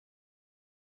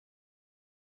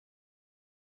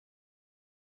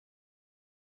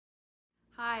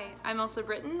Hi, I'm Elsa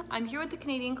Brittin. I'm here with the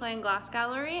Canadian Clay and Glass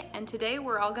Gallery, and today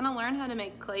we're all going to learn how to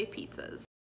make clay pizzas.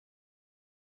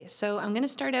 So I'm going to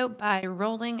start out by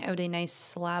rolling out a nice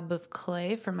slab of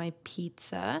clay for my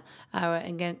pizza.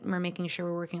 Again, we're making sure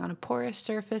we're working on a porous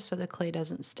surface so the clay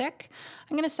doesn't stick.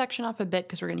 I'm going to section off a bit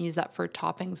because we're going to use that for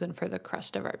toppings and for the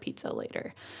crust of our pizza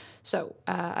later. So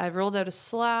I've rolled out a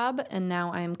slab and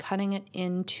now I am cutting it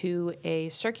into a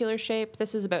circular shape.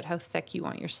 This is about how thick you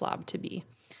want your slab to be.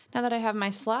 Now that I have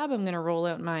my slab, I'm going to roll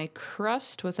out my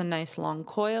crust with a nice long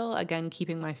coil, again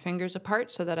keeping my fingers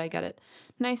apart so that I get it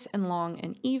nice and long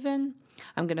and even.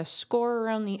 I'm going to score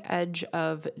around the edge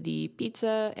of the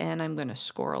pizza and I'm going to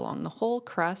score along the whole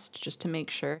crust just to make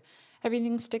sure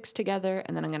everything sticks together,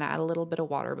 and then I'm going to add a little bit of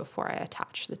water before I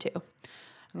attach the two. I'm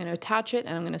going to attach it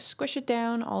and I'm going to squish it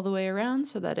down all the way around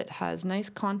so that it has nice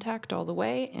contact all the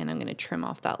way, and I'm going to trim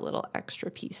off that little extra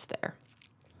piece there.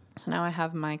 So now I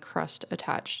have my crust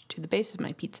attached to the base of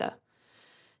my pizza.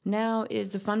 Now is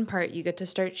the fun part. You get to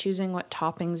start choosing what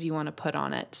toppings you want to put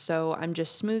on it. So I'm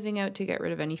just smoothing out to get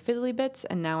rid of any fiddly bits,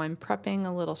 and now I'm prepping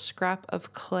a little scrap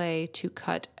of clay to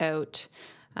cut out.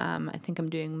 I think I'm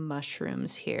doing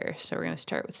mushrooms here. So we're going to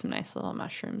start with some nice little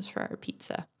mushrooms for our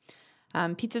pizza.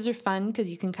 Pizzas are fun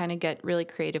because you can kind of get really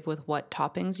creative with what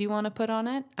toppings you want to put on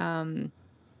it.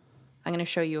 I'm going to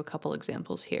show you a couple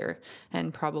examples here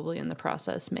and probably in the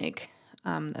process make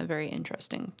a very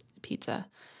interesting pizza.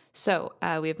 So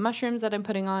we have mushrooms that I'm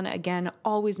putting on. Again,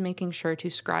 always making sure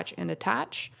to scratch and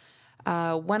attach.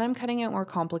 When I'm cutting out more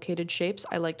complicated shapes,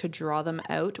 I like to draw them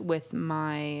out with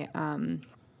my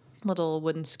little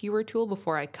wooden skewer tool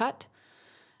before I cut,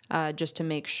 just to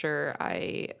make sure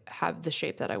I have the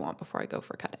shape that I want before I go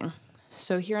for cutting.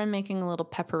 So here I'm making a little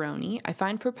pepperoni. I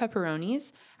find for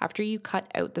pepperonis, after you cut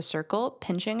out the circle,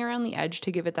 pinching around the edge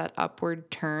to give it that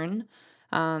upward turn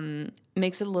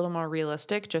makes it a little more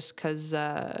realistic, just because,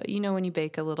 when you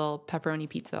bake a little pepperoni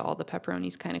pizza, all the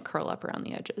pepperonis kind of curl up around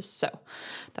the edges. So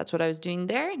that's what I was doing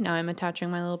there. Now I'm attaching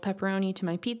my little pepperoni to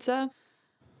my pizza.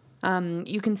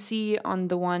 You can see on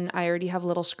the one, I already have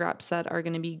little scraps that are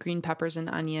going to be green peppers and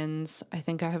onions. I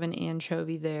think I have an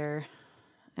anchovy there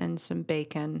and some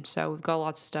bacon. So we've got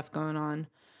lots of stuff going on.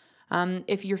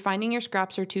 If you're finding your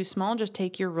scraps are too small, just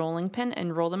take your rolling pin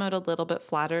and roll them out a little bit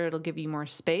flatter. It'll give you more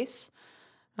space.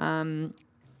 And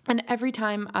every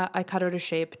time I cut out a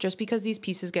shape, just because these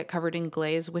pieces get covered in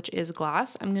glaze, which is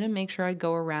glass, I'm going to make sure I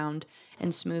go around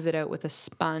and smooth it out with a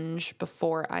sponge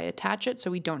before I attach it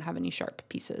so we don't have any sharp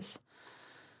pieces.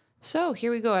 So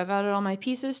here we go. I've added all my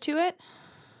pieces to it.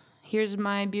 Here's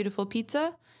my beautiful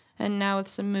pizza. And now with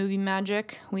some movie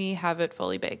magic, we have it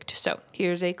fully baked. So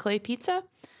here's a clay pizza,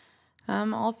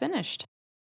 all finished.